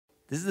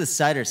This is the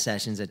Cider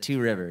Sessions at Two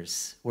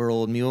Rivers. We're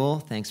Old Mule.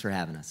 Thanks for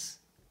having us.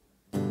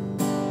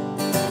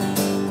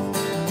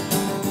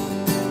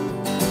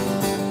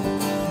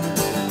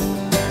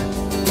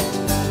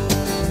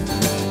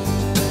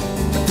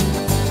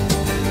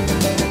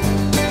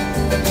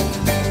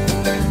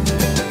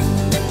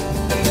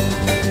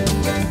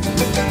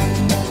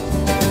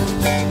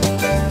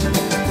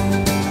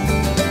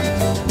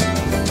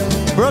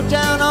 Broke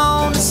down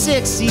on the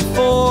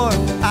 64.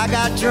 I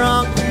got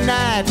drunk the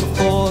night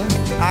before.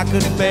 I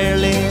could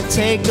barely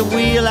take the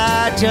wheel.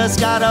 I just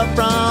got up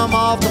from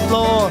off the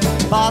floor.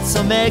 Bought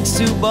some eggs,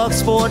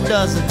 $2 for a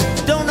dozen.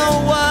 Don't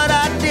know what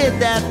I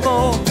did that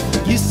for.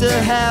 Used to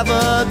have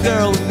a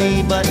girl with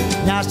me, but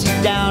now she's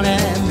down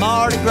at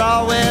Mardi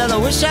Gras. Well, I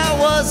wish I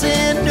was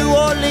in New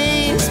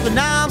Orleans, but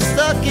now I'm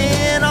stuck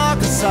in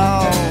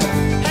Arkansas.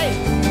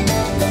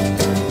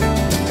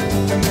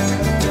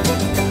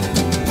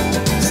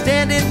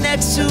 Standing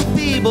next to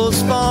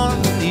people's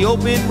farm, the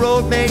open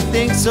road made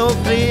things so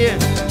clear.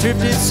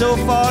 Drifted so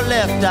far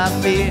left, I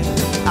fear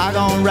I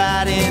gon'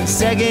 ride in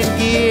second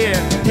gear.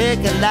 Pick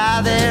a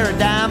lie there, a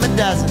dime a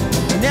dozen.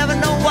 You never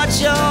know what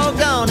you're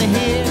gonna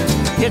hear.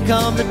 Here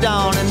come the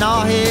dawn and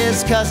all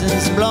his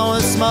cousins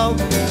blowing smoke,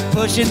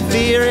 pushing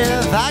fear.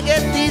 If I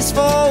get these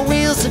four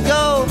wheels to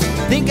go,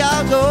 think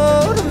I'll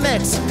go to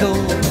Mexico.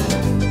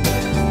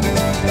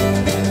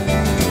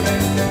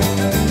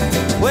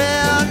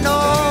 Well,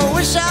 no,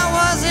 wish I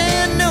was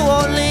in New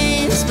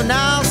Orleans, but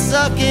now I'm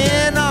stuck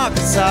in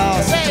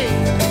Arkansas. Hey!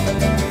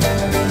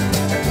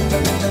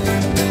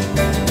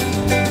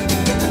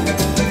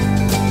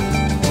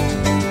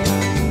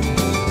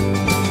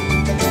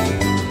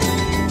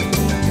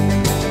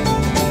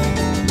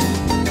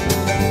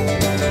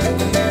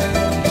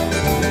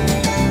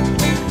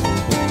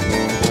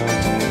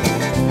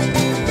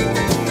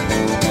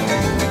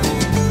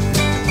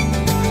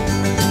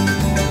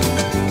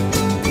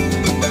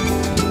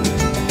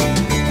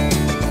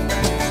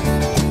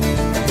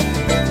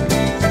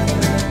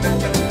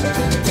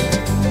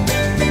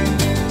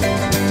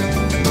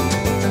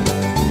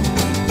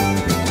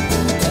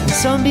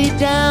 Sun beat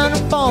down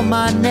upon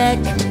my neck.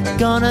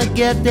 Gonna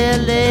get there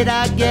late,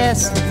 I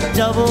guess.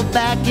 Double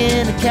back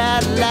in a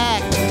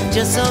Cadillac.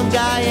 Just some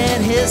guy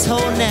and his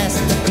whole nest.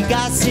 He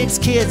got 6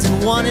 kids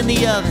and 1 in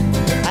the oven.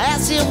 I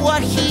asked him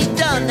what he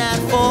done that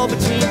for.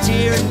 Between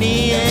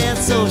tyranny and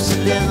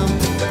socialism,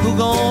 who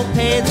gon'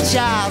 pay the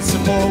child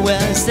support?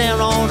 Well, he's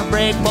standing on a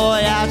break,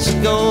 boy, out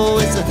you go.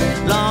 It's a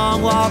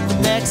long walk to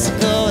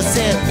Mexico. I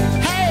said,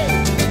 hey!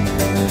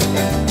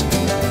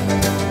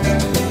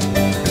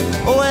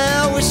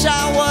 Well, wish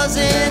I was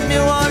in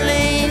New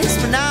Orleans,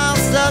 but now I'm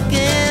stuck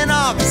in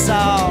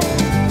Arkansas.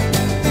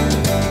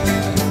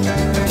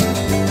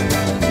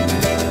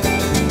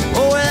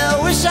 Oh,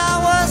 well, wish I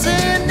was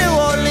in New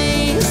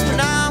Orleans, but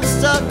now I'm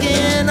stuck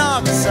in